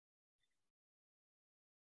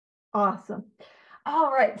Awesome.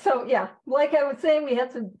 All right. So yeah, like I was saying, we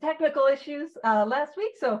had some technical issues last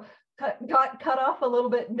week, so got cut off a little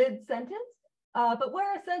bit mid-sentence. But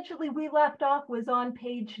where essentially we left off was on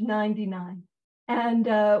page 99. And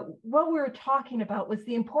what we were talking about was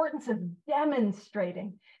the importance of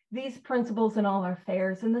demonstrating these principles in all our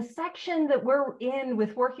affairs. And the section that we're in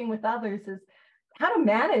with working with others is how to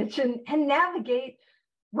manage and navigate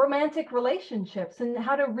romantic relationships and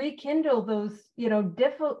how to rekindle those,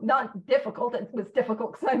 not difficult, it was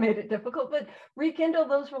difficult because I made it difficult, but rekindle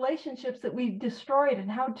those relationships that we destroyed and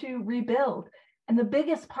how to rebuild. And the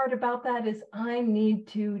biggest part about that is I need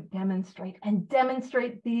to demonstrate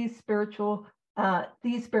these spiritual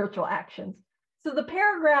actions. So the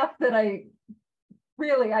paragraph that I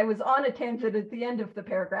was on a tangent at the end of the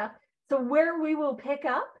paragraph. So where we will pick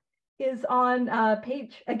up is on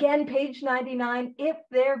page 99, if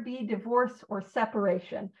there be divorce or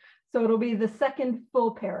separation. So it'll be the second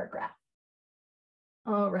full paragraph.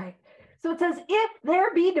 All right. So it says, if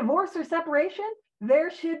there be divorce or separation, there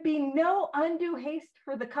should be no undue haste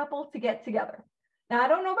for the couple to get together. Now, I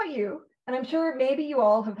don't know about you, and I'm sure maybe you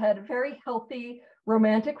all have had very healthy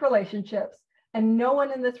romantic relationships, and no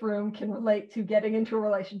one in this room can relate to getting into a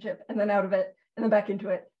relationship and then out of it, and then back into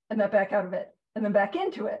it, and then back out of it, and then back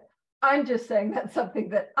into it. I'm just saying that's something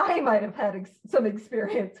that I might have had some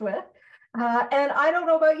experience with. And I don't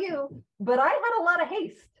know about you, but I had a lot of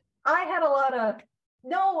haste. I had a lot of,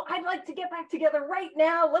 no, I'd like to get back together right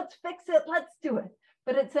now. Let's fix it. Let's do it.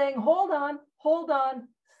 But it's saying, hold on,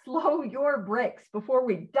 slow your brakes before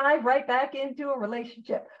we dive right back into a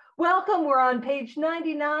relationship. Welcome. We're on page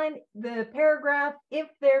 99, the paragraph, if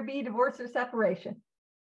there be divorce or separation.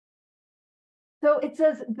 So it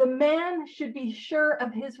says the man should be sure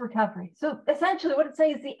of his recovery. So essentially what it's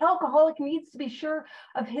saying is the alcoholic needs to be sure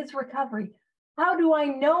of his recovery. How do I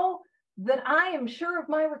know that I am sure of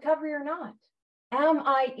my recovery or not? Am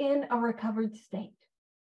I in a recovered state?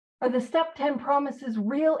 Are the step 10 promises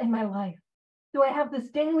real in my life? Do I have this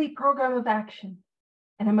daily program of action?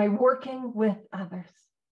 And am I working with others?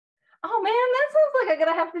 Oh man, that sounds like I'm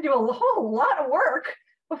gonna have to do a whole lot of work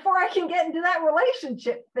before I can get into that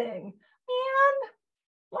relationship thing. And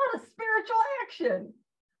a lot of spiritual action.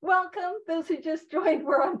 Welcome, those who just joined.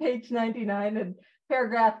 We're on page 99 and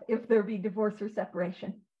paragraph, if there be divorce or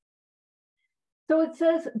separation. So it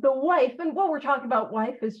says the wife, and what we're talking about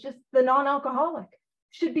wife is just the non-alcoholic,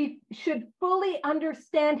 should fully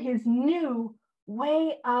understand his new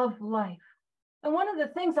way of life. And one of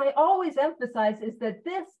the things I always emphasize is that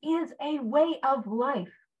this is a way of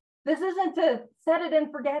life. This isn't to set it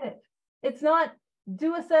and forget it. It's not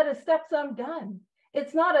do a set of steps, I'm done.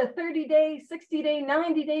 It's not a 30-day, 60-day,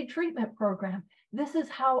 90-day treatment program. This is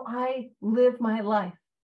how I live my life.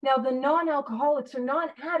 Now, the non-alcoholics or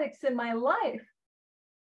non-addicts in my life,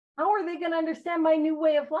 how are they going to understand my new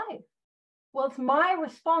way of life? Well, it's my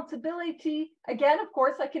responsibility. Again, of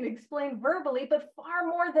course, I can explain verbally, but far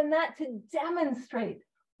more than that, to demonstrate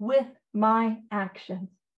with my actions.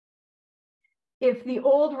 If the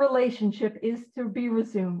old relationship is to be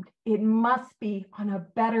resumed, it must be on a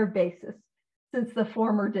better basis, since the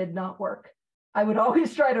former did not work. I would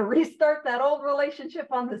always try to restart that old relationship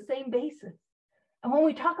on the same basis. And when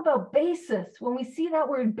we talk about basis, when we see that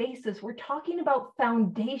word basis, we're talking about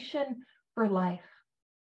foundation for life.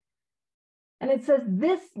 And it says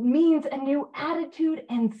this means a new attitude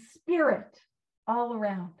and spirit all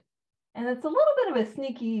around. And it's a little bit of a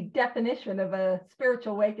sneaky definition of a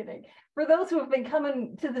spiritual awakening. For those who have been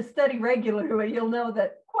coming to the study regularly, you'll know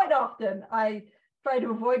that quite often I try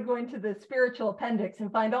to avoid going to the spiritual appendix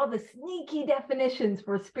and find all the sneaky definitions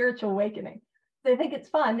for spiritual awakening. So I think it's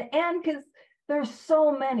fun, and because there's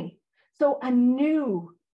so many. So a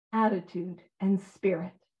new attitude and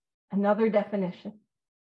spirit, another definition.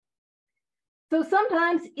 So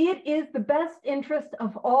sometimes it is the best interest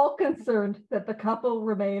of all concerned that the couple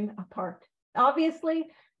remain apart. Obviously,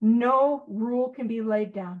 no rule can be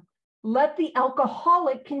laid down. Let the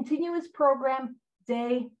alcoholic continue his program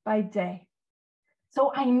day by day.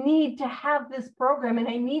 So I need to have this program, and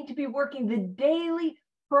I need to be working the daily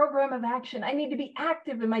program of action. I need to be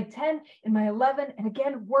active in my 10, in my 11, and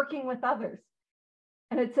again, working with others.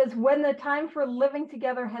 And it says, when the time for living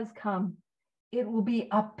together has come, it will be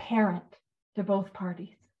apparent to both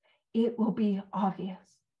parties. It will be obvious.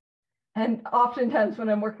 And oftentimes when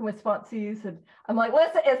I'm working with sponsees, and I'm like,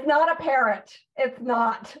 listen, it's not apparent. It's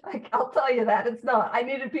not. I'll tell you that, it's not. I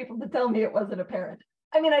needed people to tell me it wasn't apparent.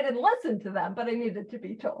 I mean, I didn't listen to them, but I needed to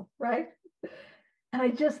be told, right? And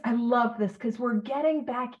I love this because we're getting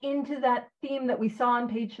back into that theme that we saw on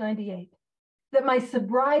page 98. that my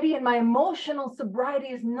sobriety and my emotional sobriety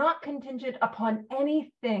is not contingent upon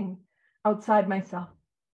anything outside myself.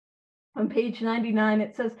 On page 99,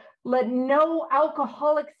 it says, let no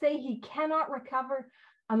alcoholic say he cannot recover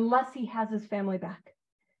unless he has his family back.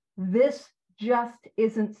 This just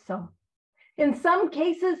isn't so. In some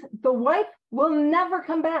cases, the wife will never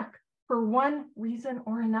come back for one reason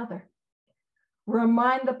or another.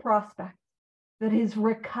 Remind the prospect that his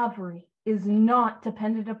recovery is not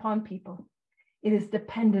dependent upon people. It is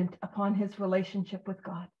dependent upon his relationship with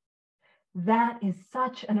God. That is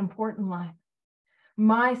such an important line.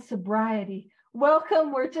 My sobriety,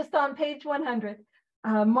 welcome, we're just on page 100.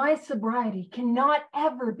 My sobriety cannot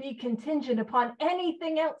ever be contingent upon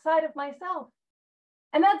anything outside of myself.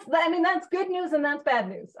 And that's good news and that's bad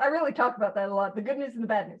news. I really talk about that a lot, the good news and the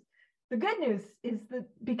bad news. The good news is that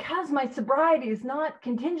because my sobriety is not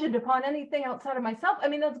contingent upon anything outside of myself,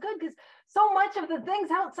 that's good because so much of the things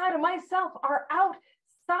outside of myself are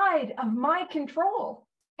outside of my control.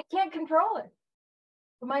 I can't control it.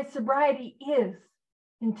 But my sobriety is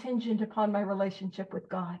contingent upon my relationship with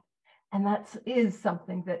God. And that is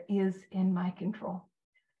something that is in my control.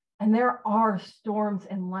 And there are storms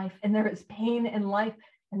in life, and there is pain in life,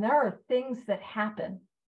 and there are things that happen.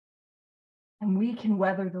 And we can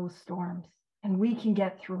weather those storms, and we can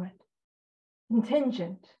get through it.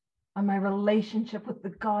 Contingent on my relationship with the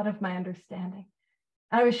God of my understanding.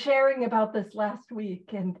 I was sharing about this last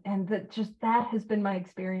week, and that has been my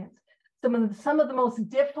experience. Some of the most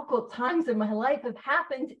difficult times in my life have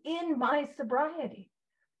happened in my sobriety.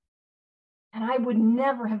 And I would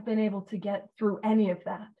never have been able to get through any of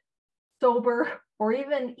that, sober or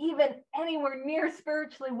even anywhere near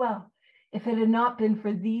spiritually well, if it had not been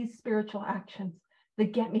for these spiritual actions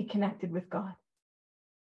that get me connected with God.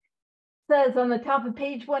 It says on the top of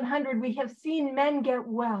page 100, we have seen men get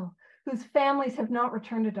well whose families have not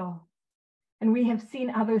returned at all. And we have seen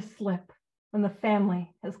others slip when the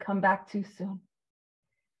family has come back too soon.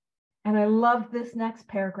 And I love this next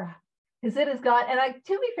paragraph because it has got,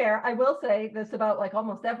 to be fair, I will say this about like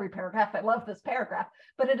almost every paragraph. I love this paragraph,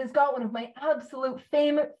 but it has got one of my absolute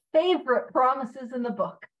favorite promises in the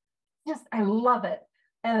book. I love it.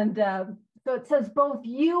 And so it says, both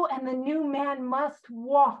you and the new man must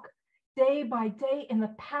walk day by day in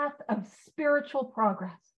the path of spiritual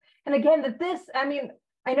progress. And again,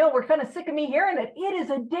 I know we're kind of sick of me hearing it. It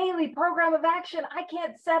is a daily program of action. I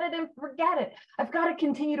can't set it and forget it. I've got to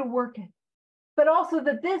continue to work it. But also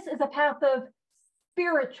that this is a path of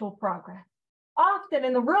spiritual progress. Often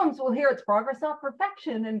in the rooms, we'll hear it's progress, not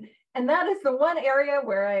perfection. And that is the one area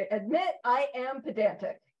where I admit I am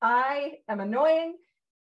pedantic. I am annoying.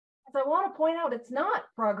 As I want to point out, it's not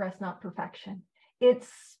progress, not perfection. It's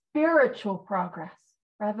spiritual progress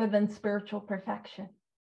rather than spiritual perfection.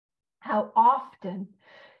 How often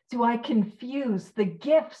do I confuse the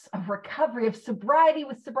gifts of recovery, of sobriety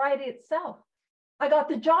with sobriety itself? I got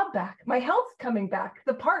the job back. My health's coming back.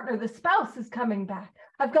 The partner, the spouse is coming back.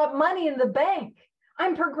 I've got money in the bank.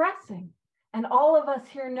 I'm progressing. And all of us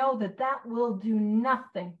here know that that will do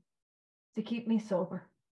nothing to keep me sober.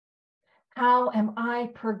 How am I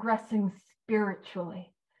progressing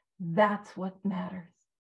spiritually? That's what matters.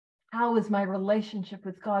 How is my relationship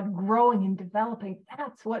with God growing and developing?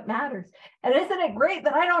 That's what matters. And isn't it great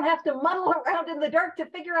that I don't have to muddle around in the dark to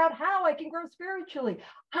figure out how I can grow spiritually?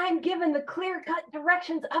 I'm given the clear-cut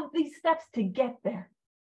directions of these steps to get there.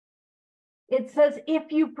 It says, if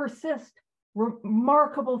you persist,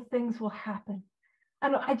 remarkable things will happen.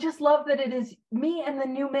 And I just love that it is me and the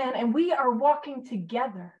new man, and we are walking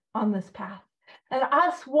together on this path. And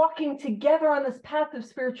us walking together on this path of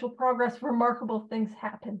spiritual progress, remarkable things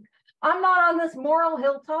happen. I'm not on this moral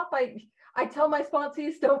hilltop. I tell my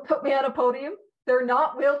sponsees, don't put me on a podium. They're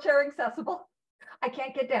not wheelchair accessible. I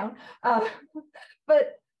can't get down.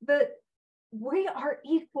 But we are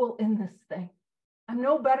equal in this thing. I'm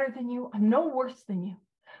no better than you. I'm no worse than you.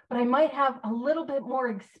 But I might have a little bit more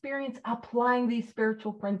experience applying these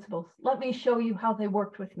spiritual principles. Let me show you how they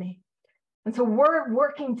worked with me. And so we're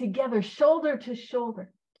working together, shoulder to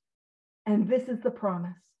shoulder. And this is the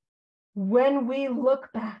promise. When we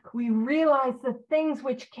look back, we realize the things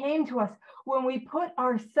which came to us when we put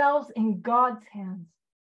ourselves in God's hands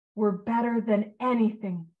were better than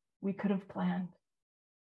anything we could have planned.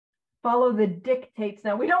 Follow the dictates.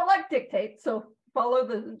 Now, we don't like dictates, so follow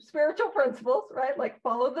the spiritual principles, right? Like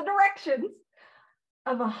follow the directions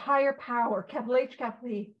of a higher power, capital H, capital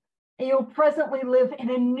E. And you'll presently live in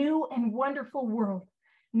a new and wonderful world,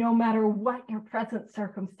 no matter what your present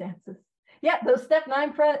circumstances. Yeah, those step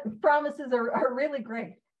 9 promises are really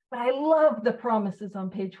great, but I love the promises on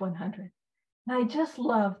page 100. And I just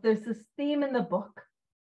love, there's this theme in the book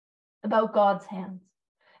about God's hands.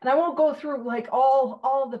 And I won't go through like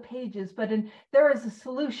all the pages, but there is a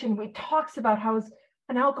solution. It talks about how as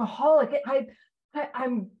an alcoholic,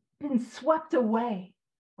 I'm been swept away,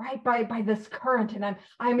 right, by this current, and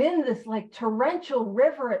I'm in this like torrential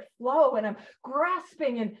river at flow, and I'm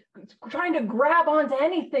grasping and trying to grab onto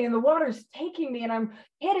anything, and the water's taking me, and I'm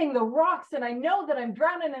hitting the rocks, and I know that I'm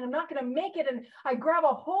drowning, and I'm not going to make it, and I grab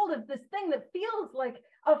a hold of this thing that feels like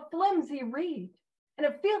a flimsy reed. And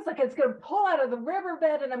it feels like it's going to pull out of the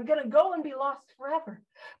riverbed and I'm going to go and be lost forever.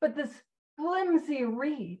 But this flimsy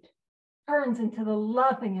reed turns into the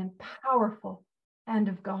loving and powerful hand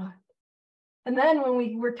of God. And then when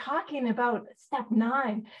we were talking about step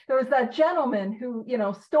 9, there was that gentleman who,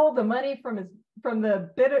 stole the money from the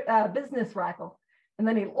business raffle, and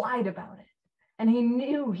then he lied about it. And he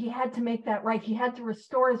knew he had to make that right. He had to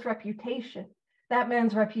restore his reputation, that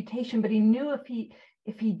man's reputation. But he knew if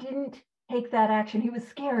he didn't take that action, he was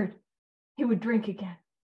scared he would drink again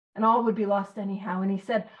and all would be lost anyhow. And he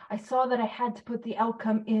said, I saw that I had to put the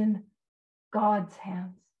outcome in God's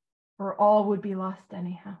hands, or all would be lost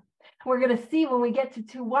anyhow. We're going to see when we get to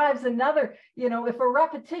 2 wives another, if a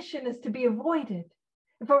repetition is to be avoided,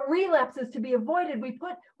 if a relapse is to be avoided, we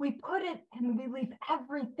put it and we leave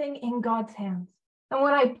everything in God's hands. And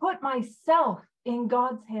when I put myself in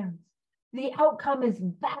God's hands, the outcome is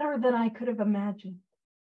better than I could have imagined.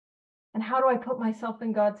 And how do I put myself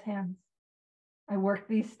in God's hands? I work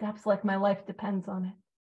these steps like my life depends on it.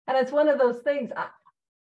 And it's one of those things,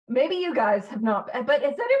 maybe you guys have not, but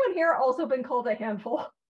has anyone here also been called a handful?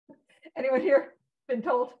 Anyone here been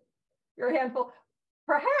told you're a handful?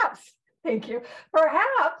 Perhaps, thank you.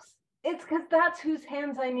 Perhaps it's because that's whose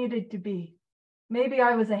hands I needed to be. Maybe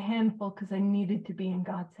I was a handful because I needed to be in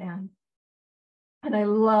God's hands. And I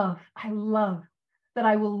love that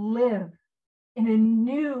I will live in a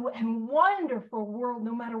new and wonderful world,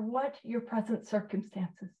 no matter what your present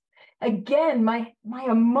circumstances. Again, my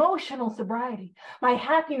emotional sobriety, my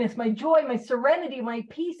happiness, my joy, my serenity, my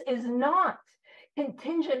peace is not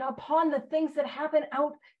contingent upon the things that happen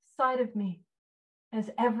outside of me. It has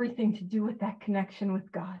everything to do with that connection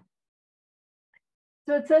with God.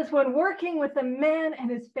 So it says, when working with a man and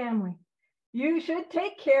his family, you should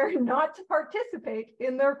take care not to participate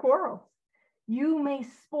in their quarrels. You may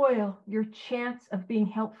spoil your chance of being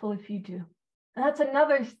helpful if you do. And that's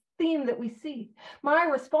another theme that we see. My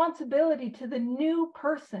responsibility to the new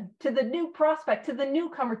person, to the new prospect, to the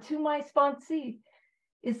newcomer, to my sponsee,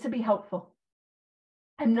 is to be helpful.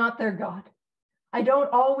 I'm not their God. I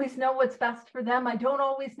don't always know what's best for them. I don't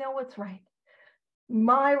always know what's right.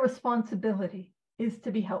 My responsibility is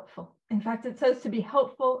to be helpful. In fact, it says to be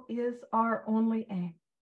helpful is our only aim.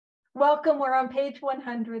 Welcome, we're on page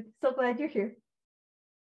 100. So glad you're here.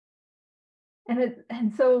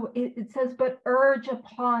 And so it says, but urge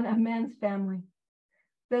upon a man's family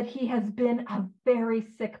that he has been a very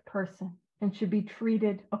sick person and should be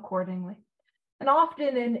treated accordingly. And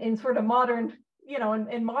often in sort of modern,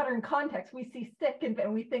 in modern context, we see sick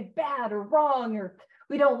and we think bad or wrong, or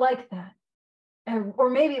we don't like that. Or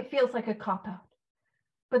maybe it feels like a cop-out.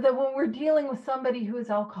 But that when we're dealing with somebody who is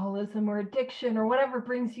alcoholism or addiction or whatever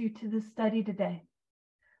brings you to this study today,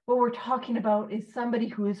 what we're talking about is somebody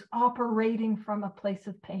who is operating from a place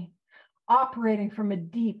of pain, operating from a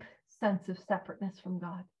deep sense of separateness from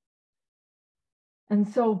God. And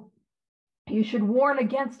so you should warn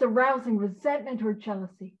against arousing resentment or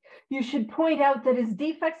jealousy. You should point out that his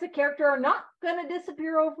defects of character are not going to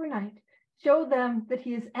disappear overnight. Show them that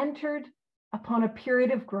he has entered upon a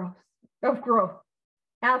period of growth.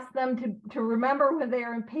 Ask them to remember when they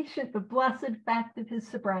are impatient the blessed fact of his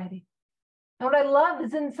sobriety. And what I love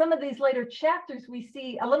is in some of these later chapters, we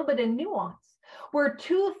see a little bit of nuance where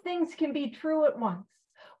 2 things can be true at once.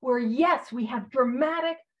 Where yes, we have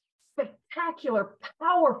dramatic, spectacular,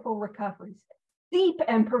 powerful recoveries, deep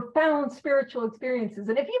and profound spiritual experiences.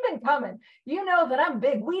 And if you've been coming, you know that I'm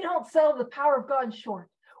big. We don't sell the power of God short.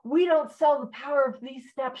 We don't sell the power of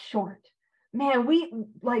these steps short. Man,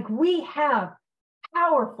 we have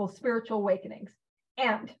powerful spiritual awakenings,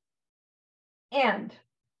 and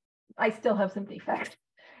I still have some defects,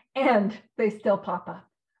 and they still pop up,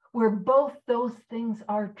 where both those things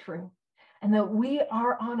are true, and that we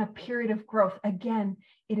are on a period of growth. Again,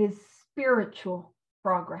 it is spiritual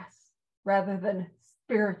progress rather than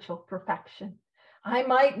spiritual perfection. I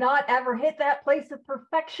might not ever hit that place of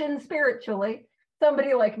perfection spiritually.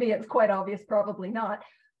 Somebody like me, it's quite obvious, probably not.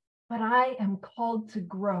 But I am called to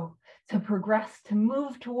grow, to progress, to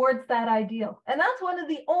move towards that ideal. And that's one of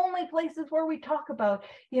the only places where we talk about,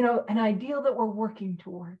 an ideal that we're working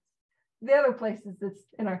towards. The other places it's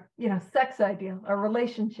in our, sex ideal, our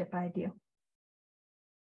relationship ideal.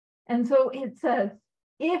 And so it says,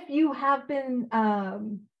 if you have been,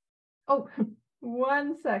 oh,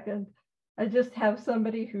 1 second. I just have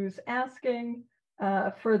somebody who's asking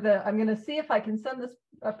for the, I'm going to see if I can send this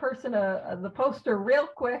person the poster real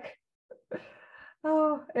quick.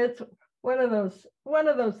 Oh, it's one of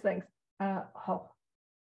those things. Oh.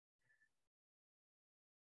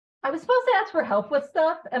 I was supposed to ask for help with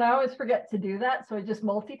stuff, and I always forget to do that. So I just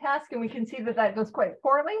multitask, and we can see that that goes quite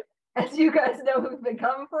poorly. As you guys know who've been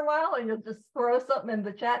coming for a while, and you'll just throw something in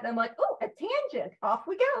the chat, and I'm like, oh, a tangent, off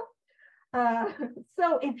we go.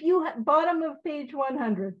 So if you, bottom of page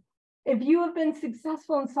 100, if you have been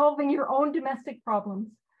successful in solving your own domestic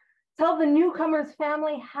problems, tell the newcomer's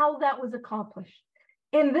family how that was accomplished.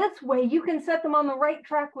 In this way, you can set them on the right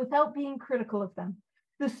track without being critical of them.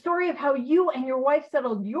 The story of how you and your wife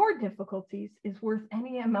settled your difficulties is worth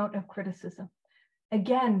any amount of criticism.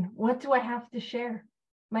 Again, what do I have to share?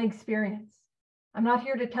 My experience. I'm not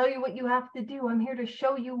here to tell you what you have to do. I'm here to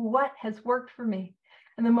show you what has worked for me.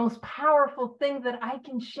 And the most powerful thing that I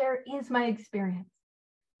can share is my experience.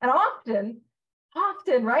 And often,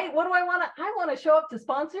 right? What do I want to? I want to show up to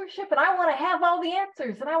sponsorship, and I want to have all the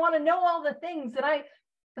answers, and I want to know all the things, and I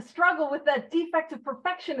struggle with that defect of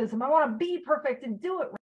perfectionism. I want to be perfect and do it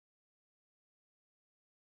right.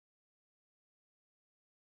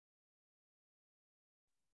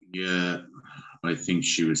 Yeah, I think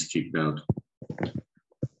she was kicked out.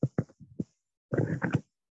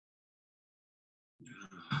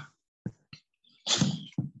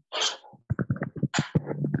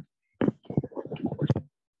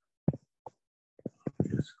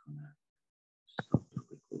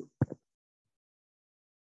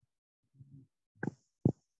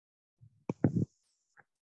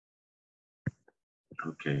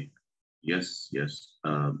 Okay. Yes.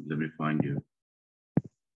 Let me find you.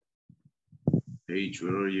 Paige,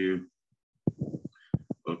 where are you?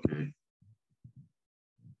 Okay.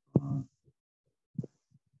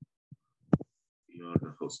 You're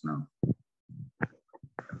the host now.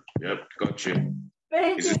 Yep, got you.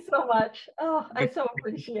 Thank you so much. Oh, I so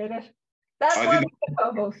appreciate it. That's why I'm the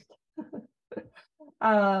co-host.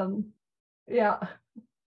 Yeah.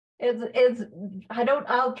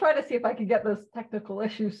 I'll try to see if I can get those technical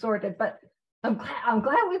issues sorted, but I'm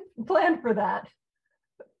glad we planned for that.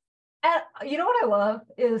 And you know what I love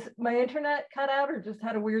is my internet cut out or just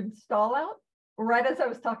had a weird stall out right as I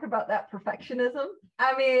was talking about that perfectionism.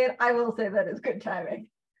 I mean, I will say that is good timing.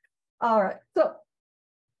 All right, so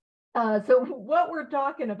what we're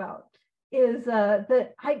talking about is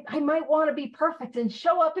that I might want to be perfect and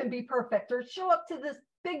show up and be perfect, or show up to this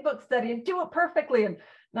big book study and do it perfectly and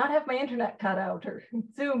not have my internet cut out, or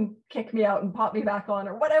Zoom kick me out and pop me back on,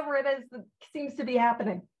 or whatever it is that seems to be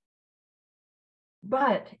happening.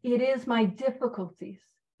 But it is my difficulties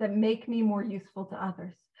that make me more useful to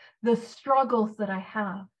others, the struggles that I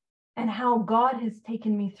have and how God has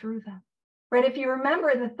taken me through them. Right? If you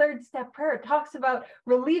remember the third step prayer, it talks about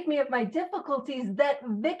relieve me of my difficulties, that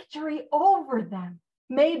victory over them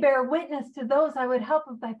may bear witness to those I would help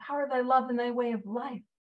of thy power, thy love, and thy way of life.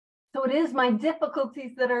 So it is my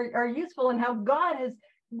difficulties that are useful, and how God has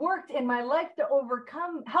worked in my life to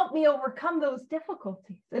help me overcome those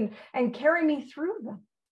difficulties and carry me through them.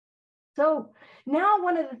 So now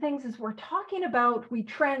one of the things is we're talking about, we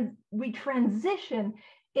transition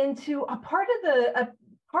into a part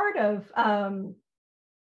of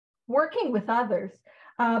working with others.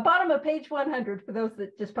 Bottom of page 100, for those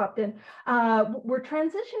that just popped in, we're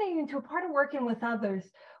transitioning into a part of working with others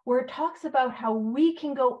where it talks about how we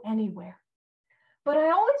can go anywhere. But I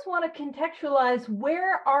always want to contextualize,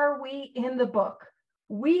 where are we in the book?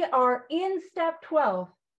 We are in step 12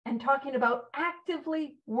 and talking about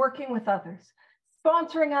actively working with others,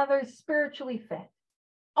 sponsoring others, spiritually fit.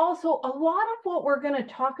 Also, a lot of what we're going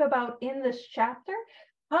to talk about in this chapter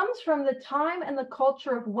comes from the time and the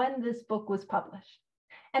culture of when this book was published.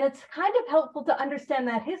 And it's kind of helpful to understand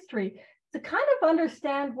that history, to kind of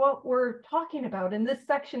understand what we're talking about in this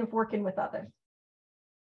section of working with others.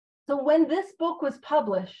 So when this book was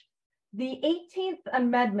published, the 18th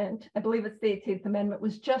Amendment, I believe it's the 18th Amendment,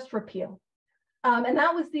 was just repealed. And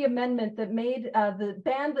that was the amendment that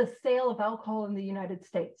banned the sale of alcohol in the United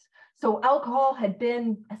States. So alcohol had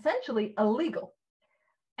been essentially illegal.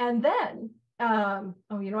 And then,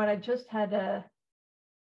 oh, you know what? I just had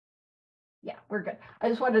yeah, we're good. I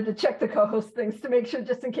just wanted to check the co-host things to make sure,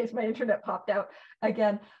 just in case my internet popped out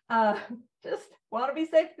again. Just want to be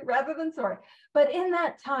safe rather than sorry. But in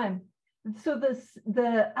that time, so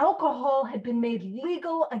the alcohol had been made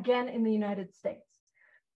legal again in the United States.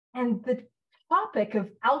 And the topic of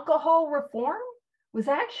alcohol reform was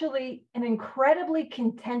actually an incredibly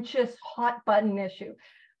contentious, hot button issue.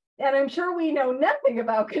 And I'm sure we know nothing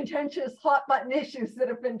about contentious hot button issues that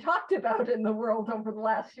have been talked about in the world over the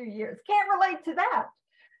last few years. Can't relate to that.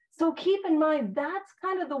 So keep in mind, that's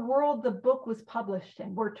kind of the world the book was published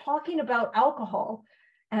in. We're talking about alcohol,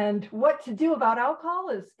 and what to do about alcohol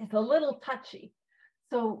is a little touchy.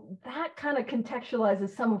 So that kind of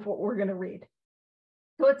contextualizes some of what we're going to read.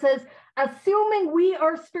 So it says, assuming we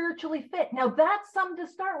are spiritually fit. Now that's something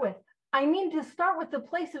to start with. I need to start with the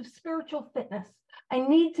place of spiritual fitness. I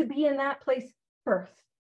need to be in that place first.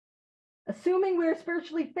 Assuming we're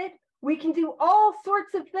spiritually fit, we can do all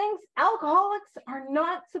sorts of things alcoholics are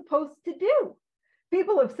not supposed to do.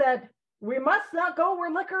 People have said, we must not go where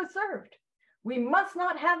liquor is served. We must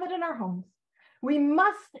not have it in our homes. We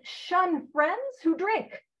must shun friends who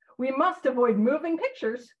drink. We must avoid moving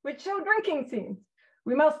pictures which show drinking scenes.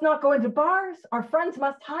 We must not go into bars. Our friends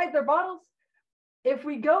must hide their bottles. If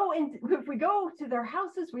we go to their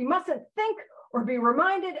houses, we mustn't think or be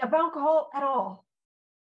reminded of alcohol at all.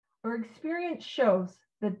 Our experience shows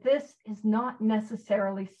that this is not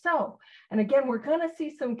necessarily so. And again, we're going to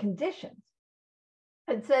see some conditions.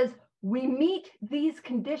 It says, we meet these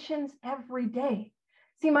conditions every day.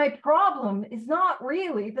 See, my problem is not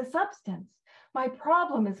really the substance. My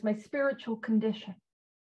problem is my spiritual condition.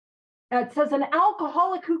 It says, an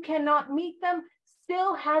alcoholic who cannot meet them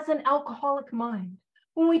still has an alcoholic mind.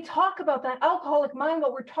 When we talk about that alcoholic mind,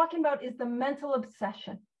 what we're talking about is the mental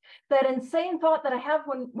obsession, that insane thought that I have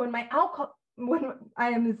when I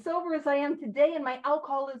am as sober as I am today and my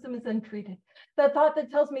alcoholism is untreated. That thought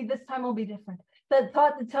that tells me this time will be different. That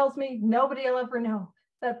thought that tells me nobody will ever know.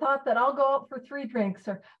 That thought that I'll go out for 3 drinks,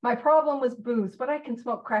 or my problem was booze, but I can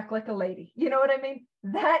smoke crack like a lady. You know what I mean?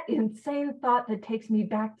 That insane thought that takes me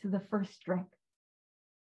back to the first drink.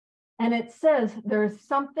 And it says there is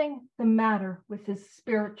something the matter with his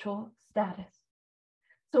spiritual status.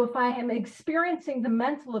 So if I am experiencing the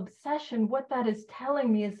mental obsession, what that is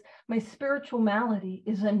telling me is my spiritual malady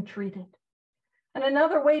is untreated. And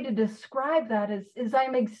another way to describe that is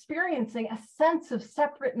I'm experiencing a sense of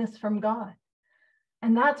separateness from God.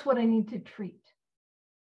 And that's what I need to treat.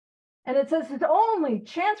 And it says his only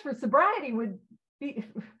chance for sobriety would be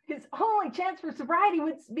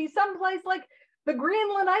someplace like the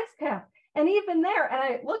Greenland ice cap. And even there, and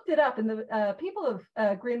I looked it up, and the people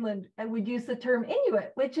of Greenland would use the term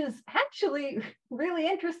Inuit, which is actually really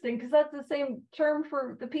interesting because that's the same term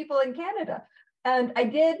for the people in Canada. And I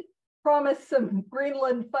did promise some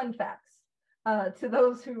Greenland fun facts to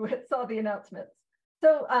those who saw the announcements.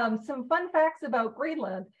 So some fun facts about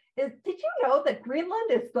Greenland is, did you know that Greenland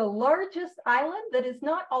is the largest island that is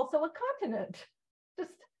not also a continent?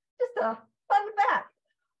 Just a fun fact.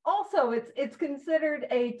 Also, it's considered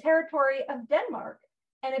a territory of Denmark.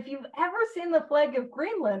 And if you've ever seen the flag of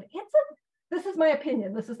Greenland, this is my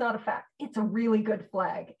opinion, this is not a fact. It's a really good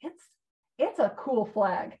flag. It's a cool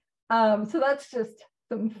flag. So that's just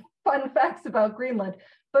some fun facts about Greenland.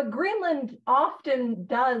 But Greenland often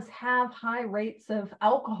does have high rates of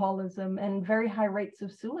alcoholism and very high rates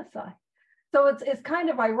of suicide. So it's kind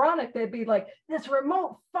of ironic. They'd be like this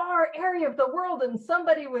remote, far area of the world, and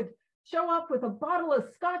somebody would show up with a bottle of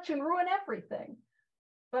scotch and ruin everything.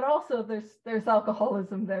 But also there's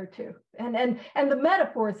alcoholism there too. And the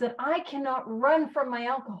metaphor is that I cannot run from my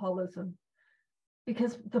alcoholism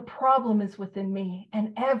because the problem is within me,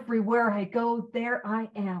 and everywhere I go, there I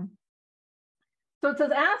am. So it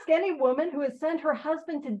says, ask any woman who has sent her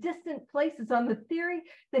husband to distant places on the theory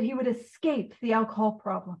that he would escape the alcohol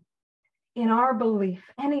problem. In our belief,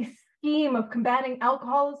 any scheme of combating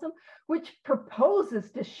alcoholism which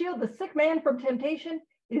proposes to shield the sick man from temptation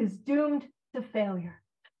is doomed to failure.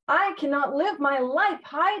 I cannot live my life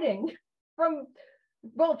trying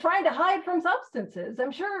to hide from substances.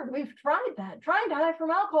 I'm sure we've tried that, trying to hide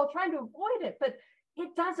from alcohol, trying to avoid it, but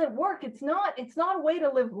it doesn't work. It's not a way to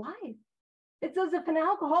live life. It's as if an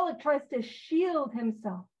alcoholic tries to shield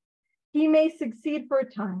himself. He may succeed for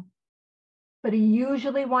a time, but he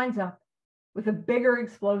usually winds up with a bigger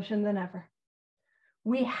explosion than ever.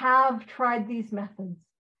 We have tried these methods.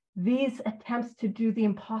 These attempts to do the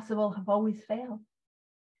impossible have always failed.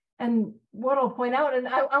 And what I'll point out, and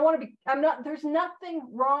there's nothing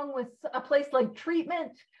wrong with a place like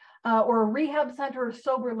treatment or a rehab center or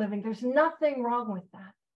sober living. There's nothing wrong with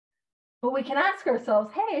that. But we can ask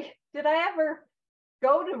ourselves, hey, did I ever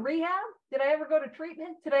go to rehab? Did I ever go to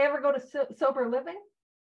treatment? Did I ever go to sober living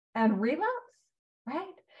and relapse? Right?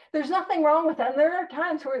 There's nothing wrong with that. And there are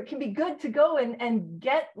times where it can be good to go and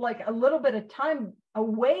get like a little bit of time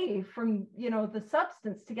away from, the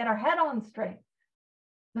substance to get our head on straight.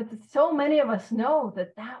 But so many of us know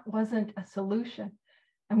that wasn't a solution.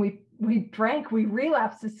 And we drank, we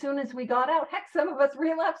relapsed as soon as we got out. Heck, some of us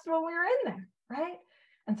relapsed when we were in there, right?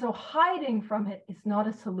 And so hiding from it is not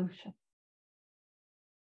a solution.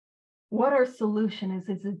 What our solution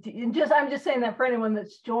is I'm just saying that for anyone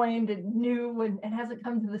that's joined and new and hasn't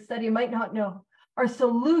come to the study, might not know. Our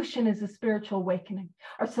solution is a spiritual awakening.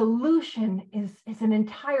 Our solution is an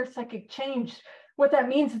entire psychic change. What that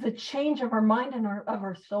means is a change of our mind and of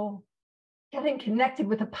our soul, getting connected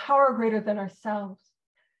with a power greater than ourselves.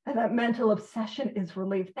 And that mental obsession is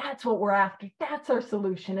relieved. That's what we're after. That's our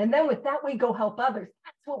solution. And then with that, we go help others.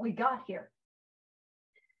 That's what we got here.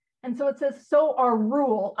 And so it says, so our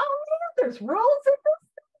rule. Oh man, there's rules in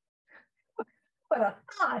this. What a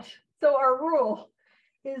thought. So our rule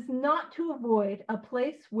is not to avoid a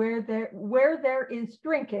place where there is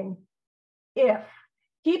drinking. If,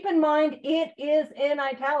 keep in mind, it is in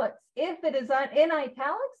italics. If it is in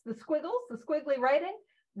italics, the squiggles, the squiggly writing,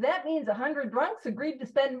 that means 100 drunks agreed to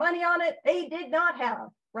spend money on it they did not have,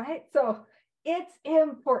 right? So it's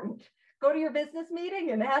important. Go to your business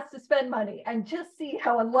meeting and ask to spend money and just see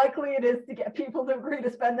how unlikely it is to get people to agree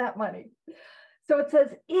to spend that money. So it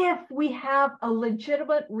says, if we have a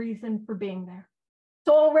legitimate reason for being there.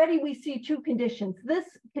 So already we see two conditions. This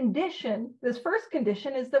first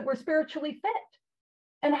condition is that we're spiritually fit.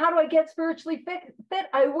 And how do I get spiritually fit?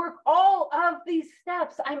 I work all of these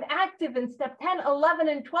steps. I'm active in step 10, 11,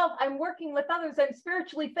 and 12. I'm working with others. I'm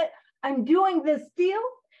spiritually fit. I'm doing this deal.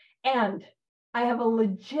 And I have a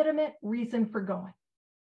legitimate reason for going.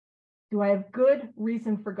 Do I have good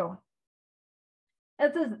reason for going?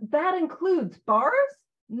 It says that includes bars,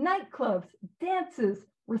 nightclubs, dances,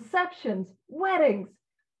 receptions, weddings,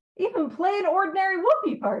 even plain ordinary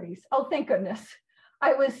whoopee parties. Oh, thank goodness.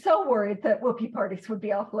 I was so worried that whoopee parties would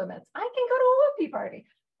be off limits. I can go to a whoopee party.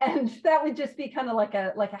 And that would just be kind of like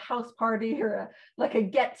a house party or like a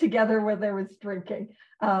get together where there was drinking.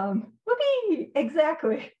 Whoopee,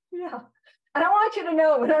 exactly. Yeah. And I want you to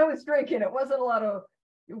know, when I was drinking, it wasn't a lot of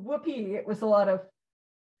whoopee. It was a lot of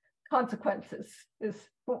consequences is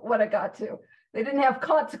what I got to. They didn't have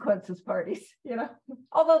consequences parties,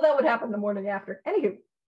 although that would happen the morning after. Anywho,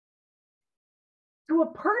 to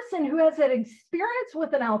a person who has had experience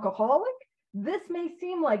with an alcoholic, this may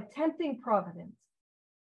seem like tempting providence,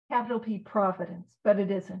 capital P providence, but it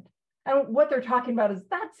isn't. And what they're talking about is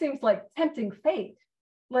that seems like tempting fate.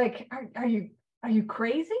 Like, are you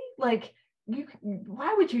crazy? Like,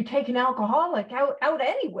 why would you take an alcoholic out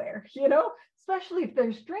anywhere, especially if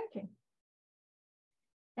there's drinking?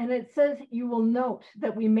 And it says, you will note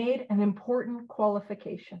that we made an important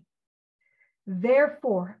qualification.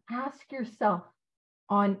 Therefore, ask yourself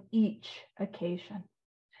on each occasion.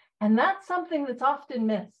 And that's something that's often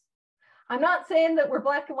missed. I'm not saying that we're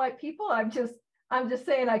black and white people. I'm just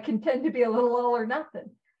saying I can tend to be a little all or nothing.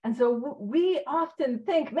 And so we often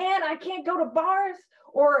think, man, I can't go to bars,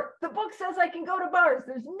 or the book says I can go to bars.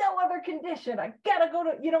 There's no other condition. I gotta go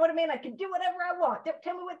to, you know what I mean? I can do whatever I want. Don't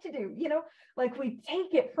tell me what to do. Like we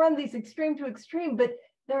take it from these extreme to extreme, but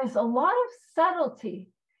there's a lot of subtlety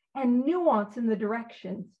and nuance in the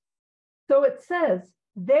directions. So it says,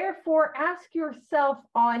 therefore, ask yourself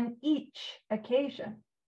on each occasion.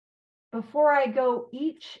 Before I go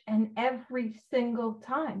each and every single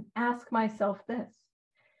time, ask myself this.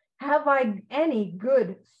 Have I any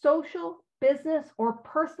good social, business, or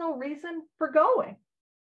personal reason for going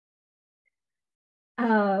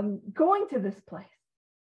to this place?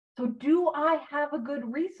 So do I have a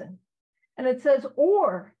good reason? And it says,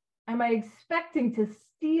 or am I expecting to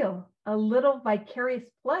steal a little vicarious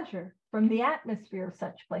pleasure from the atmosphere of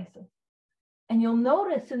such places? And you'll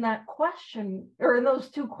notice in that question, or in those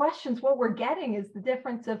two questions, what we're getting is the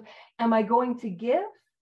difference of, am I going to give,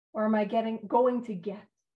 or am I going to get?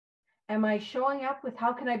 Am I showing up with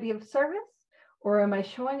how can I be of service? Or am I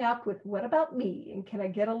showing up with what about me? And can I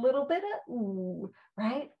get a little bit of ooh,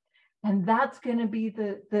 right? And that's going to be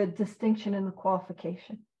the distinction in the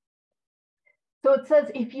qualification. So it says,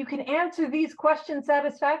 if you can answer these questions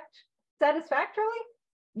satisfactorily,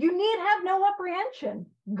 you need have no apprehension.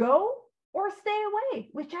 Go or stay away,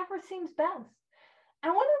 whichever seems best.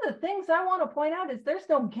 And one of the things I want to point out is there's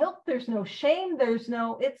no guilt, there's no shame,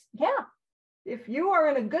 if you are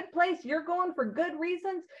in a good place, you're going for good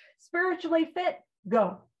reasons, spiritually fit,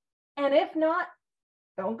 go. And if not,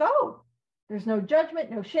 don't go. There's no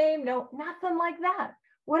judgment, no shame, nothing like that.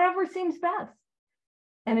 Whatever seems best.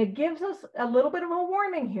 And it gives us a little bit of a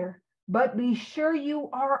warning here, but be sure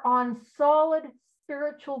you are on solid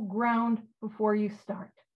spiritual ground before you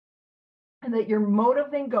start, and that your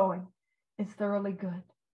motive in going is thoroughly good.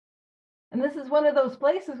 And this is one of those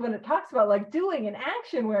places when it talks about like doing an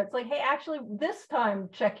action where it's like, hey, actually this time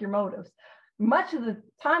check your motives. much of the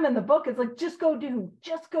time in the book is like, just go do,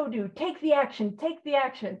 take the action, take the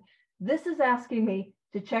action. This is asking me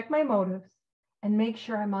to check my motives and make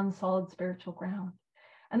sure I'm on solid spiritual ground.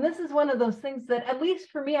 And this is one of those things that, at least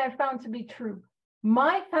for me, I found to be true.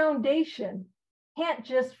 My foundation can't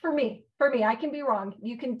just, for me, I can be wrong.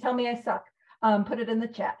 You can tell me I suck, put it in the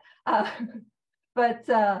chat. But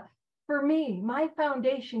for me, my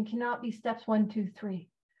foundation cannot be steps 1, 2, 3.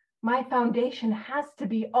 My foundation has to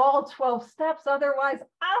be all 12 steps. Otherwise,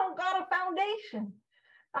 I don't got a foundation.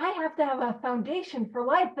 I have to have a foundation for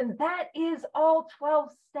life, and that is all 12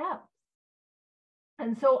 steps.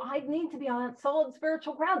 And so I need to be on that solid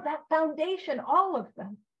spiritual ground, that foundation, all of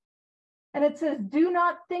them. And it says, do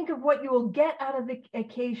not think of what you will get out of the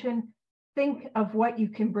occasion. Think of what you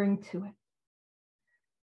can bring to it.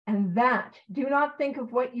 And that, do not think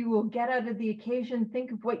of what you will get out of the occasion.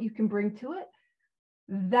 Think of what you can bring to it.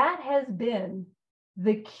 That has been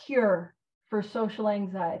the cure for social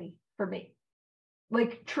anxiety for me.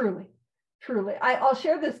 Like, truly. I'll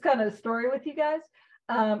share this kind of story with you guys.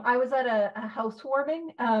 I was at a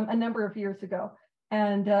housewarming a number of years ago,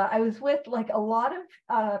 and I was with like a lot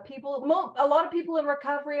of people in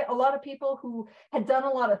recovery, a lot of people who had done a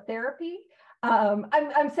lot of therapy.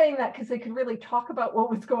 I'm saying that because they could really talk about what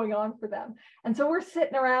was going on for them. And so we're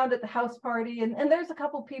sitting around at the house party, and there's a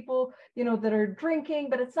couple people, that are drinking,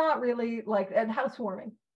 but it's not really like a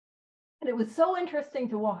housewarming. And it was so interesting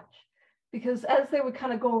to watch, because as they would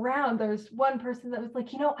kind of go around, there's one person that was like,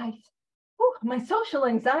 my social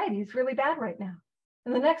anxiety is really bad right now.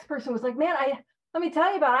 And the next person was like, man, let me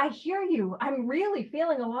tell you about it. I hear you. I'm really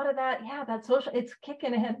feeling a lot of that. Yeah, that social, it's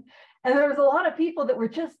kicking in. And there was a lot of people that were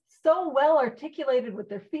just so well articulated with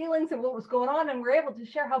their feelings and what was going on, and were able to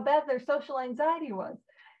share how bad their social anxiety was.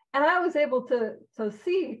 And I was able to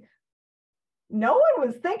see no one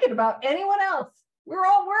was thinking about anyone else. We're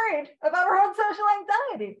all worried about our own social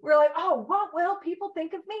anxiety. We're like, oh, what will people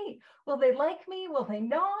think of me? Will they like me? Will they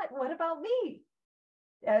not? What about me?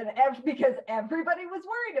 And because everybody was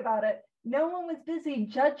worried about it, no one was busy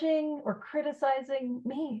judging or criticizing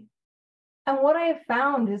me. And what I have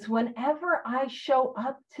found is whenever I show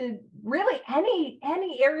up to really any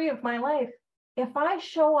area of my life, if I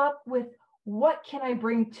show up with what can I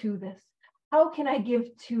bring to this? How can I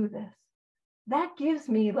give to this? That gives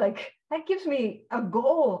me a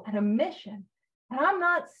goal and a mission. And I'm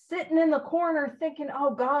not sitting in the corner thinking,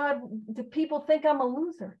 oh God, do people think I'm a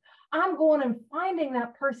loser? I'm going and finding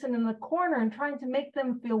that person in the corner and trying to make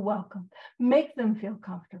them feel welcome, make them feel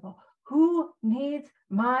comfortable. Who needs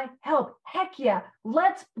my help? Heck yeah,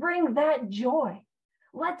 let's bring that joy.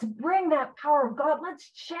 Let's bring that power of God.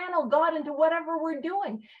 Let's channel God into whatever we're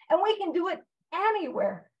doing. And we can do it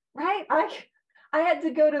anywhere, right? I had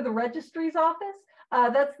to go to the registry's office.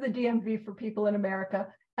 That's the DMV for people in America.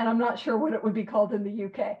 And I'm not sure what it would be called in the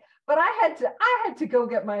UK. But I had to go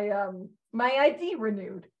get my ID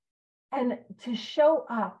renewed. And to show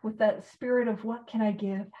up with that spirit of what can I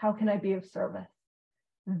give? How can I be of service?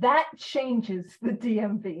 That changes the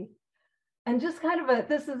DMV. And just kind of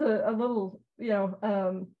this is a little,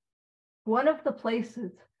 one of the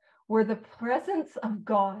places where the presence of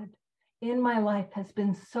God in my life has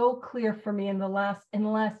been so clear for me in the last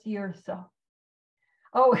year or so.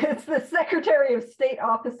 Oh, it's the Secretary of State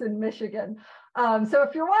office in Michigan. So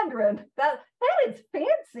if you're wondering, that is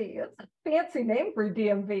fancy. It's a fancy name for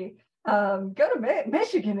DMV. Go to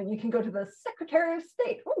Michigan and you can go to the Secretary of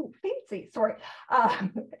State. Oh, fancy. Sorry.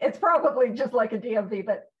 It's probably just like a DMV,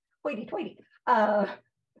 but tweety.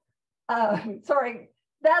 Sorry.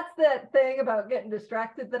 That's that thing about getting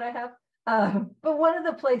distracted that I have. But one of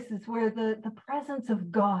the places where the presence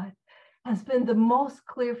of God has been the most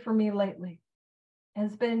clear for me lately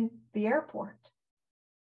has been the airport.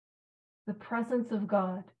 The presence of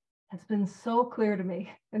God has been so clear to me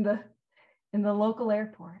in the local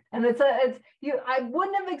airport. And I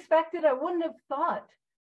wouldn't have expected, I wouldn't have thought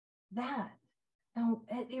that. And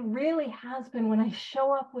it really has been when I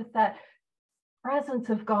show up with that presence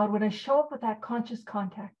of God, when I show up with that conscious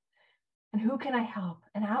contact, and who can I help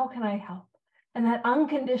and how can I help? And that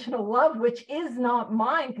unconditional love, which is not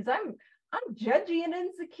mine, because I'm judgy and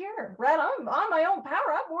insecure, right? I'm on my own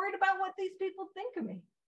power. I'm worried about what these people think of me.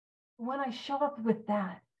 When I show up with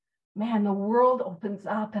that, man, the world opens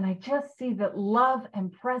up and I just see that love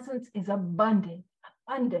and presence is abundant.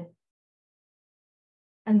 And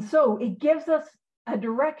so it gives us a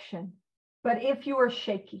direction. But if you are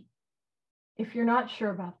shaky, if you're not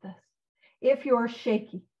sure about this, if you're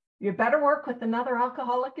shaky, you better work with another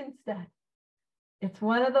alcoholic instead. It's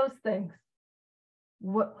one of those things.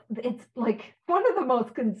 It's like one of the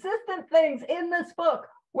most consistent things in this book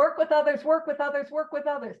Work with others, work with others, work with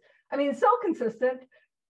others. I mean, so consistent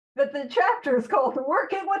that the chapter is called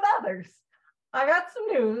Working with Others. I got some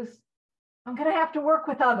news. I'm going to have to work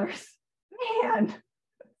with others. Man,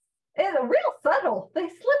 it's a real subtle. They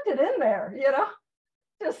slipped it in there, you know,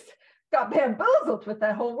 just got bamboozled with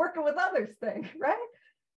that whole working with others thing, right?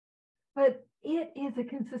 But it is a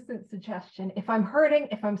consistent suggestion. If I'm hurting,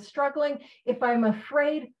 if I'm struggling, if I'm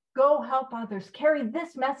afraid, go help others. Carry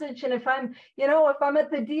this message. And if I'm, you know, if I'm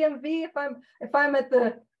at the DMV, if I'm at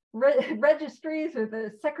the registries or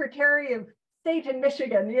the Secretary of State in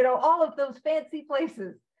Michigan, you know, all of those fancy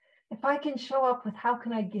places, if I can show up with how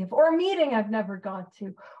can I give, or a meeting I've never gone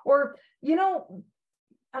to, or, you know,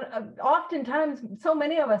 oftentimes so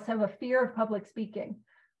many of us have a fear of public speaking,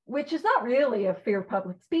 which is not really a fear of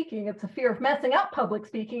public speaking. It's a fear of messing up public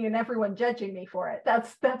speaking and everyone judging me for it.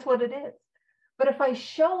 That's what it is. But if I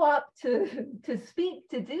show up to speak,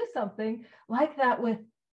 to do something like that with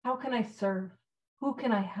how can I serve? Who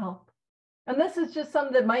can I help? And this is just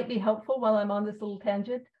something that might be helpful while I'm on this little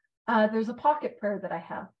tangent. There's a pocket prayer that I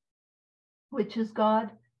have, which is, God,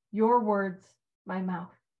 your words, my mouth.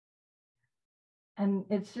 And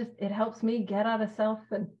it's just, it helps me get out of self,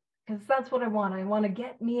 and because that's what I want. I want to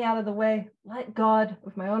get me out of the way, let God,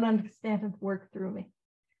 with my own understanding, work through me.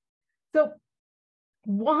 So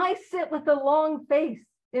why sit with a long face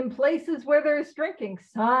in places where there is drinking,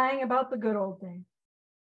 sighing about the good old days?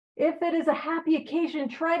 If it is a happy occasion,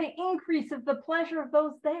 try to increase of the pleasure of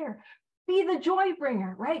those there. Be the joy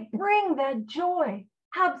bringer, right? Bring that joy,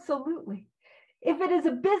 absolutely. If it is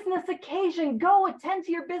a business occasion, go attend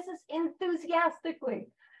to your business enthusiastically.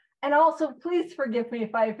 And also, please forgive me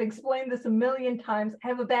if I've explained this a million times. I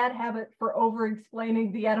have a bad habit for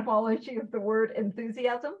over-explaining the etymology of the word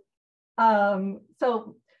enthusiasm.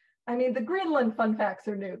 So, I mean, the Greenland fun facts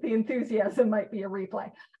are new. The enthusiasm might be a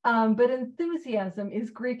replay. But enthusiasm is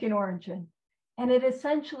Greek in origin, and it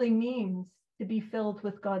essentially means to be filled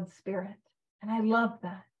with God's Spirit. And I love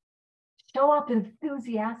that. Show up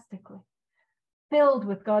enthusiastically, filled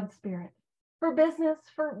with God's Spirit, for business,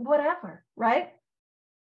 for whatever, right?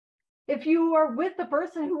 If you are with the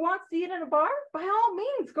person who wants to eat at a bar, by all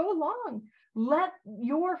means, go along. Let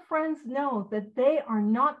your friends know that they are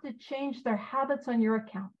not to change their habits on your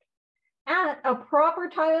account. At a proper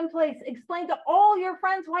time and place, explain to all your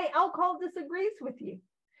friends why alcohol disagrees with you.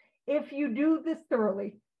 If you do this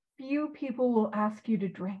thoroughly, few people will ask you to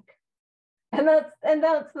drink. And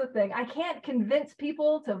that's the thing. I can't convince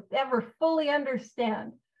people to ever fully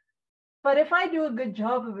understand. But if I do a good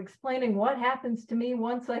job of explaining what happens to me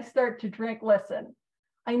once I start to drink, listen,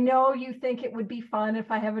 I know you think it would be fun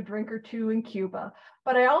if I have a drink or two in Cuba,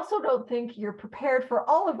 but I also don't think you're prepared for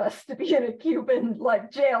all of us to be in a Cuban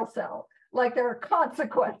like jail cell. Like there are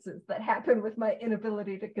consequences that happen with my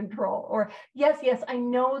inability to control. Or yes, I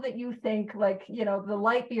know that you think like, you know, the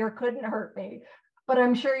light beer couldn't hurt me, but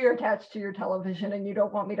I'm sure you're attached to your television and you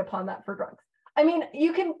don't want me to pawn that for drugs. I mean,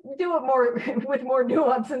 you can do it more with more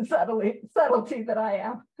nuance and subtlety than I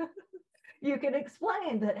am. You can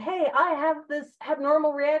explain that, hey, I have this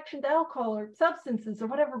abnormal reaction to alcohol or substances or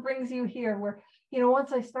whatever brings you here, where, you know,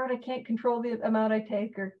 once I start, I can't control the amount I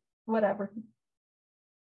take or whatever.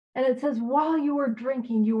 And it says, while you were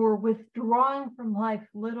drinking, you were withdrawing from life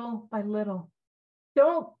little by little.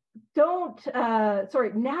 Now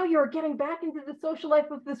you're getting back into the social life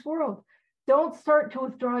of this world. Don't start to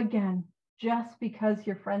withdraw again just because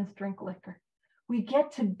your friends drink liquor. We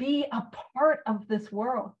get to be a part of this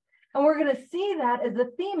world. And we're going to see that as a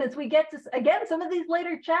theme as we get to, again, some of these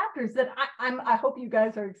later chapters that I hope you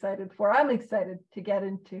guys are excited for. I'm excited to get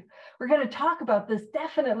into. We're going to talk about this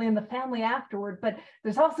definitely in the family afterward, but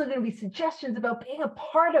there's also going to be suggestions about being a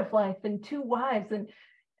part of life and two wives. And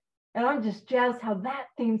I'm just jazzed how that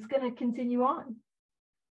theme's going to continue on.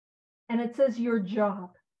 And it says your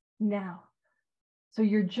job now. So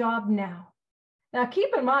your job now. Now, keep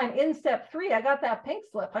in mind, in step 3, I got that pink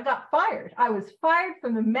slip. I got fired. I was fired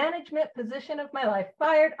from the management position of my life.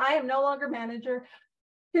 Fired. I am no longer manager.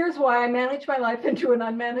 Here's why I managed my life into an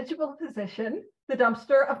unmanageable position. The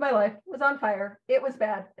dumpster of my life was on fire. It was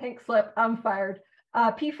bad. Pink slip. I'm fired.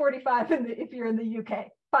 P45 if you're in the UK.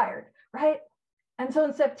 Fired, right? And so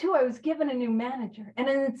in step 2, I was given a new manager. And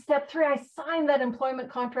in step 3, I signed that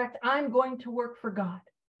employment contract. I'm going to work for God.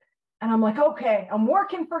 And I'm like, okay, I'm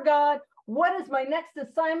working for God. What is my next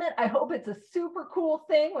assignment? I hope it's a super cool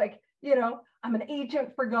thing. Like, you know, I'm an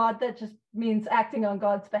agent for God. That just means acting on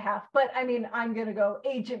God's behalf. But I mean, I'm going to go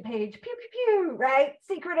Agent Page, pew, pew, pew, right?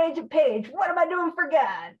 Secret Agent Page. What am I doing for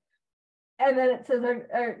God? And then it says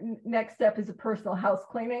our next step is a personal house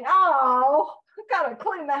cleaning. Oh, gotta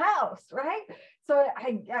clean the house, right? So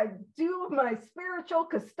I do my spiritual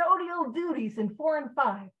custodial duties in 4 and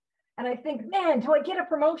 5. And I think, man, do I get a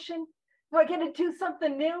promotion? Do I get to do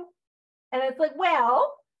something new? And it's like,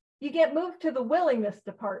 well, you get moved to the willingness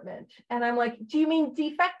department. And I'm like, do you mean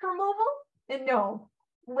defect removal? And no,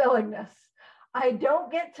 willingness. I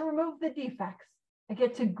don't get to remove the defects. I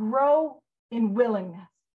get to grow in willingness.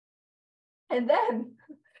 And then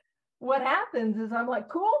what happens is I'm like,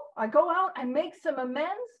 cool, I go out, I make some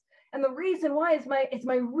amends. And the reason why is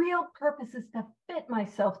my real purpose is to fit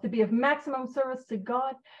myself to be of maximum service to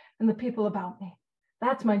God and the people about me.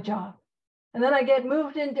 That's my job. And then I get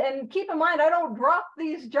moved in, and keep in mind, I don't drop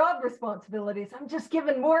these job responsibilities. I'm just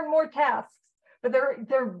given more and more tasks, but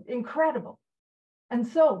they're incredible. And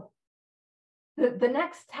so the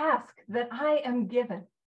next task that I am given,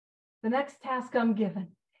 the next task I'm given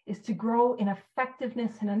is to grow in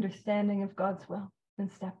effectiveness and understanding of God's will in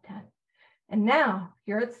step 10. And now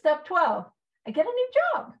here at step 12, I get a new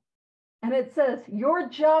job. And it says, your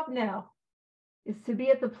job now is to be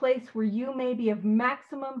at the place where you may be of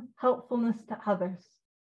maximum helpfulness to others.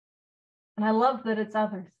 And I love that it's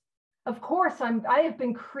others. Of course, I have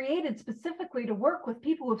been created specifically to work with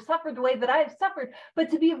people who have suffered the way that I have suffered, but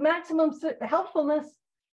to be of maximum helpfulness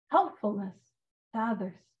to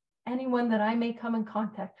others. Anyone that I may come in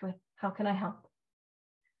contact with, how can I help?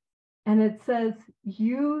 And it says,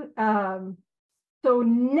 so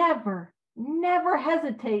never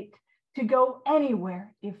hesitate to go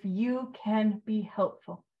anywhere if you can be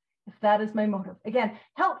helpful, if that is my motive. Again,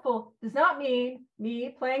 helpful does not mean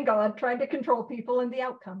me playing God, trying to control people and the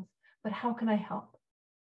outcomes, but how can I help?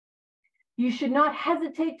 You should not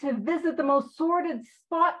hesitate to visit the most sordid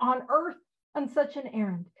spot on earth on such an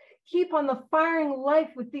errand. Keep on the firing life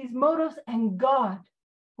with these motives, and God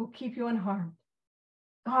will keep you unharmed.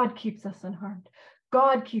 God keeps us unharmed.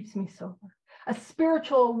 God keeps me sober. A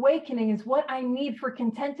spiritual awakening is what I need for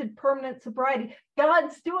contented, permanent sobriety.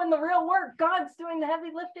 God's doing the real work. God's doing the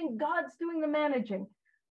heavy lifting. God's doing the managing.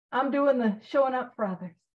 I'm doing the showing up for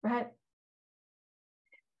others, right?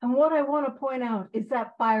 And what I want to point out is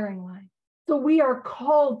that firing line. So we are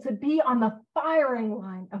called to be on the firing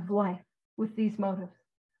line of life with these motives.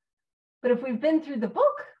 But if we've been through the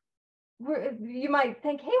book, you might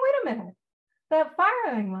think, hey, wait a minute, that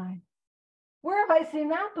firing line, where have I seen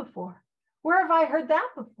that before? Where have I heard that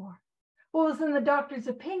before? Well, it was in the doctor's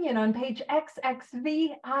opinion on page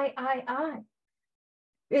XXVIII.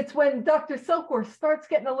 It's when Dr. Silkworth starts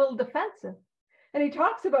getting a little defensive. And he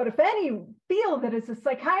talks about, if any feel that as a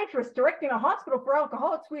psychiatrist directing a hospital for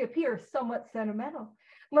alcoholics, we appear somewhat sentimental.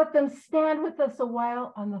 Let them stand with us a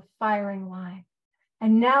while on the firing line.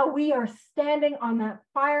 And now we are standing on that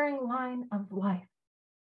firing line of life.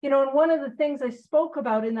 You know, and one of the things I spoke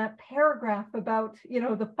about in that paragraph about,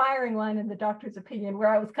 the firing line in the doctor's opinion, where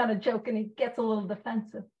I was kind of joking, he gets a little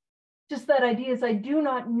defensive. Just that idea is I do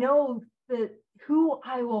not know who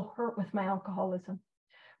I will hurt with my alcoholism,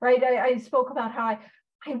 right? I spoke about how I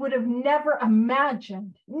would have never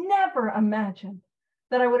imagined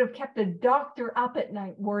that I would have kept a doctor up at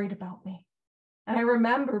night worried about me. And I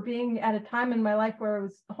remember being at a time in my life where I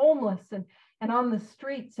was homeless and on the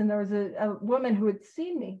streets, and there was a woman who had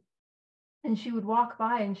seen me, and she would walk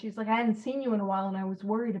by and she's like, I hadn't seen you in a while and I was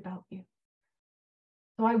worried about you.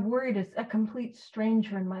 So I worried as a complete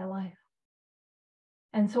stranger in my life.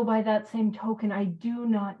 And so by that same token, I do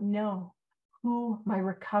not know who my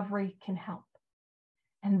recovery can help.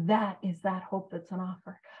 And that is that hope that's on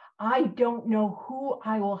offer. I don't know who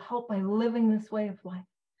I will help by living this way of life.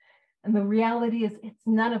 And the reality is, it's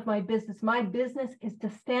none of my business. My business is to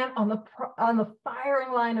stand on the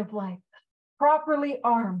firing line of life, properly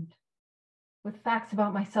armed with facts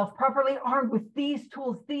about myself, properly armed with these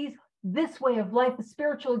tools, this way of life, the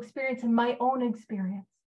spiritual experience and my own experience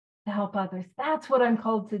to help others. That's what I'm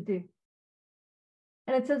called to do.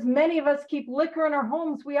 And it says, many of us keep liquor in our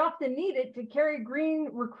homes. We often need it to carry green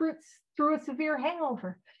recruits through a severe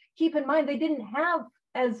hangover. Keep in mind, they didn't have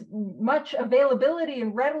as much availability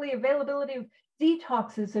and readily availability of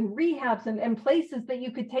detoxes and rehabs and places that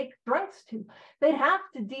you could take drunks to. They'd have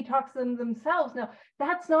to detox them themselves. Now,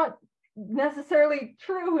 that's not necessarily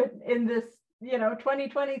true in this,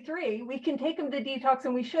 2023. We can take them to detox,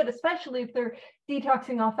 and we should, especially if they're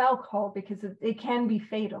detoxing off alcohol, because it can be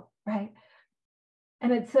fatal, right?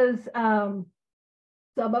 And it says, some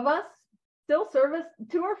of us still service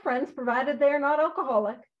to our friends, provided they are not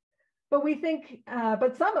alcoholic.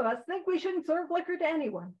 But some of us think we shouldn't serve liquor to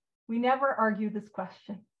anyone. We never argue this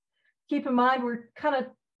question. Keep in mind, we're kind of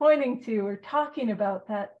pointing to or talking about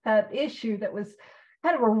that issue that was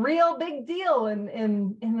kind of a real big deal in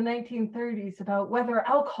the 1930s about whether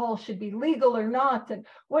alcohol should be legal or not, and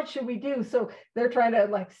what should we do. So they're trying to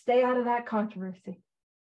like stay out of that controversy.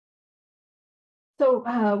 So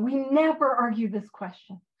we never argue this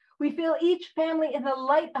question. We feel each family, in the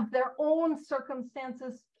light of their own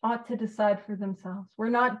circumstances, ought to decide for themselves. We're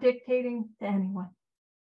not dictating to anyone.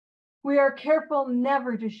 We are careful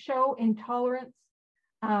never to show intolerance.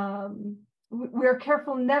 We are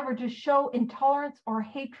careful never to show intolerance or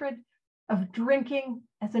hatred of drinking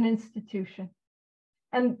as an institution.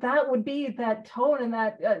 And that would be that tone and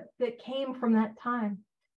that came from that time.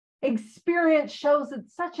 Experience shows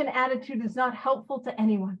that such an attitude is not helpful to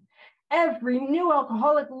anyone. Every new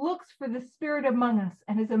alcoholic looks for the spirit among us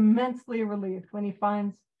and is immensely relieved when he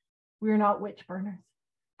finds we are not witch burners.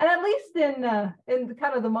 And at least in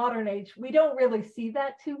kind of the modern age, we don't really see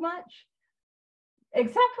that too much,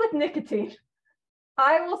 except with nicotine.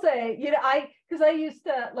 I will say, because I used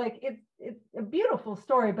to, like, it's a beautiful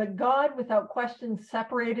story, but God, without question,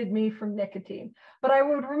 separated me from nicotine. But I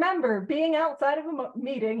would remember being outside of a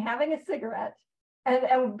meeting, having a cigarette,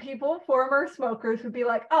 and people, former smokers, would be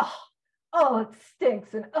like, oh, it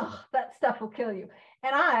stinks, and that stuff will kill you.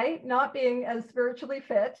 And I, not being as spiritually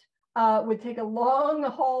fit, would take a long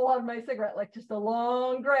haul on my cigarette, like just a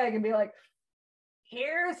long drag, and be like,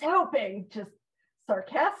 here's hoping, just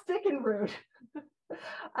sarcastic and rude.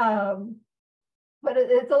 But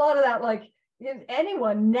it's a lot of that, like,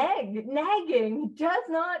 anyone nagging does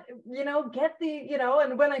not, get the,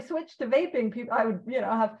 and when I switched to vaping, people, I would,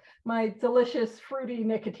 have my delicious fruity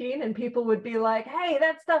nicotine, and people would be like, hey,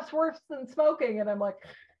 that stuff's worse than smoking. And I'm like,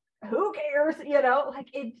 who cares?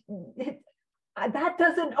 Like that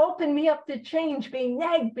doesn't open me up to change, being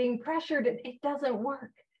nagged, being pressured. It doesn't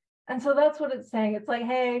work. And so that's what it's saying. It's like,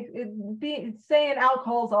 hey, it's saying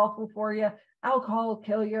alcohol's awful for you. Alcohol will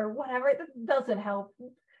kill you or whatever. It doesn't help.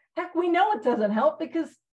 Heck, we know it doesn't help because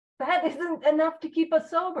that isn't enough to keep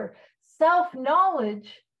us sober.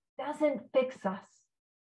 Self-knowledge doesn't fix us.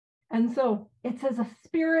 And so it says a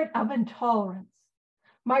spirit of intolerance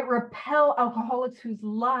might repel alcoholics whose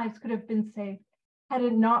lives could have been saved had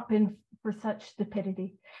it not been for such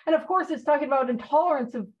stupidity. And of course, it's talking about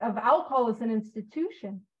intolerance of alcohol as an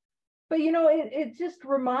institution. But, it just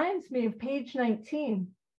reminds me of page 19,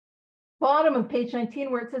 bottom of page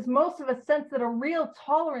 19, where it says, most of us sense that a real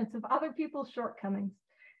tolerance of other people's shortcomings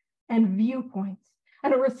and viewpoints,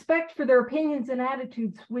 and a respect for their opinions and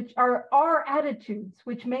attitudes, which are our attitudes,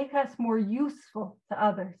 which make us more useful to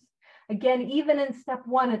others. Again, even in step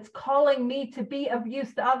one, it's calling me to be of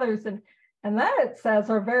use to others. And that it says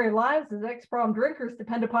our very lives as ex-prom drinkers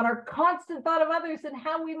depend upon our constant thought of others and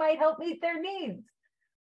how we might help meet their needs.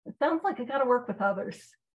 It sounds like I got to work with others.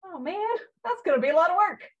 Oh man, that's going to be a lot of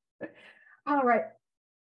work. All right.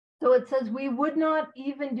 So it says we would not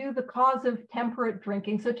even do the cause of temperate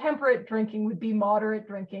drinking. So temperate drinking would be moderate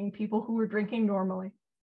drinking, people who are drinking normally.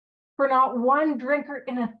 For not one drinker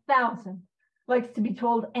in 1,000 likes to be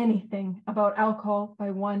told anything about alcohol by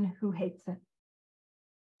one who hates it.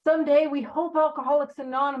 Someday, we hope Alcoholics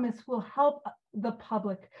Anonymous will help the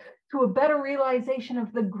public to a better realization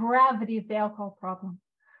of the gravity of the alcohol problem.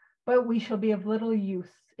 But we shall be of little use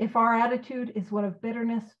if our attitude is one of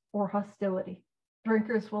bitterness or hostility.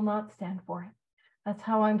 Drinkers will not stand for it. That's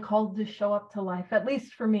how I'm called to show up to life, at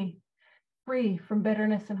least for me, free from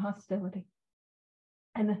bitterness and hostility.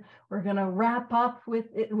 And we're going to wrap up with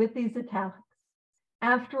these italics.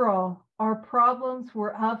 After all, our problems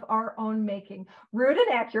were of our own making. Rude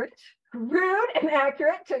and accurate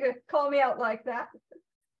to call me out like that.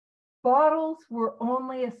 Bottles were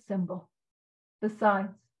only a symbol.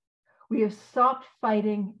 Besides, we have stopped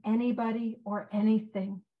fighting anybody or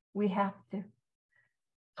anything. We have to.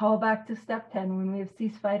 Call back to step 10 when we have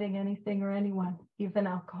ceased fighting anything or anyone, even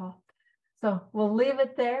alcohol. So we'll leave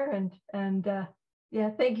it there, and yeah,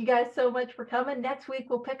 thank you guys so much for coming. Next week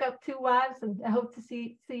we'll pick up 2 wives, and I hope to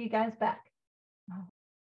see you guys back.